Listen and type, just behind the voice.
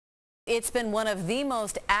It's been one of the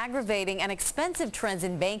most aggravating and expensive trends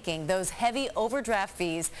in banking, those heavy overdraft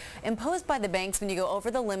fees imposed by the banks when you go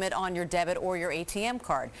over the limit on your debit or your ATM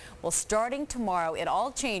card. Well, starting tomorrow, it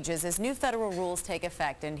all changes as new federal rules take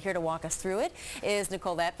effect. And here to walk us through it is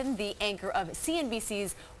Nicole Lapin, the anchor of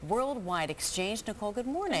CNBC's Worldwide Exchange. Nicole, good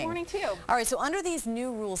morning. Good morning to you. All right, so under these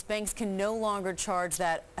new rules, banks can no longer charge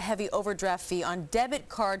that heavy overdraft fee on debit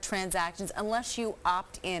card transactions unless you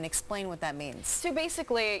opt in. Explain what that means. So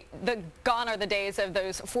basically, gone are the days of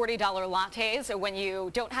those $40 lattes when you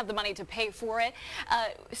don't have the money to pay for it.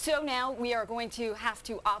 So now we are going to have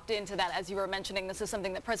to opt into that. As you were mentioning, this is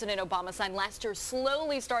something that President Obama signed last year,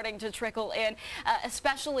 slowly starting to trickle in,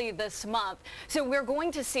 especially this month. So we're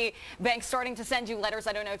going to see banks starting to send you letters.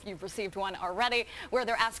 I don't know if you've received one already, where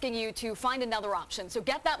they're asking you to find another option. So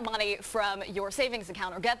get that money from your savings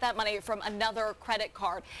account or get that money from another credit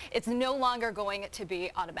card. It's no longer going to be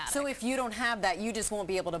automatic. So if you don't have that, you just won't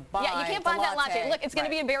be able to buy. Yeah, you can't buy that latte. Look, it's going to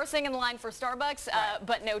be Right. embarrassing in the line for Starbucks,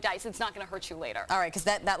 but no dice. It's not going to hurt you later. All right, because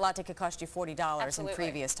that latte could cost you $40 Absolutely. in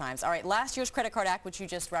previous times. All right, last year's Credit Card Act, which you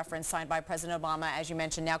just referenced, signed by President Obama, as you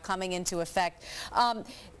mentioned, now coming into effect.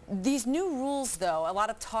 These new rules, though, a lot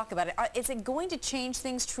of talk about it. Is it going to change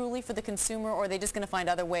things truly for the consumer, or are they just going to find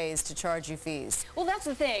other ways to charge you fees? Well, that's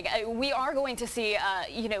the thing. We are going to see,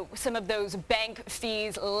 some of those bank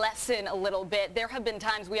fees lessen a little bit. There have been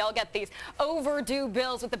times we all get these overdue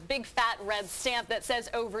bills with a big fat red stamp that says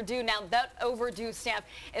overdue. Now, that overdue stamp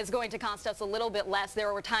is going to cost us a little bit less.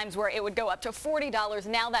 There were times where it would go up to $40.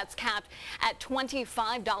 Now that's capped at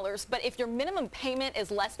 $25. But if your minimum payment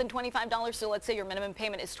is less than $25, so let's say your minimum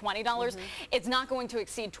payment is $20, it's not going to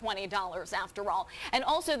exceed $20 after all. And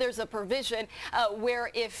also there's a provision where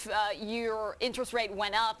if your interest rate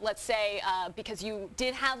went up, let's say because you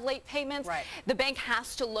did have late payments, the bank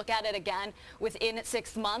has to look at it again within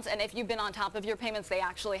 6 months. And if you've been on top of your payments, they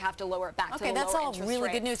actually have to lower it back to the lower interest rate. Okay, that's all really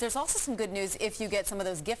good news. There's also some good news if you get some of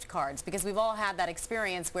those gift cards, because we've all had that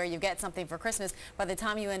experience where you get something for Christmas. By the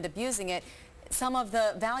time you end up using it, some of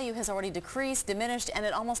the value has already decreased, diminished, and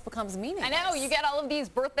it almost becomes meaningless. I know. You get all of these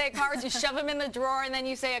birthday cards, you shove them in the drawer, and then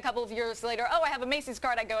you say a couple of years later, oh, I have a Macy's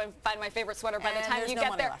card. I go and find my favorite sweater. By the time you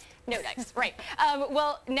get there, no dice. Right.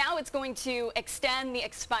 Well, now it's going to extend the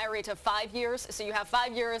expiry to 5 years. So you have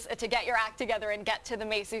 5 years to get your act together and get to the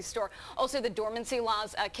Macy's store. Also, the dormancy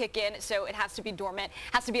laws kick in, so it has to be dormant,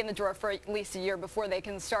 has to be in the drawer for at least a year before they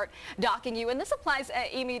can start docking you. And this applies,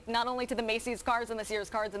 Amy, not only to the Macy's cards and the Sears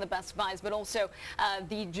cards and the Best Buys, but also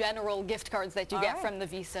the general gift cards that you get from the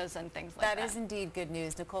Visas and things like that. That is indeed good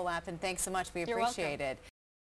news. Nicole Lapin, thanks so much. We You're appreciate welcome. it.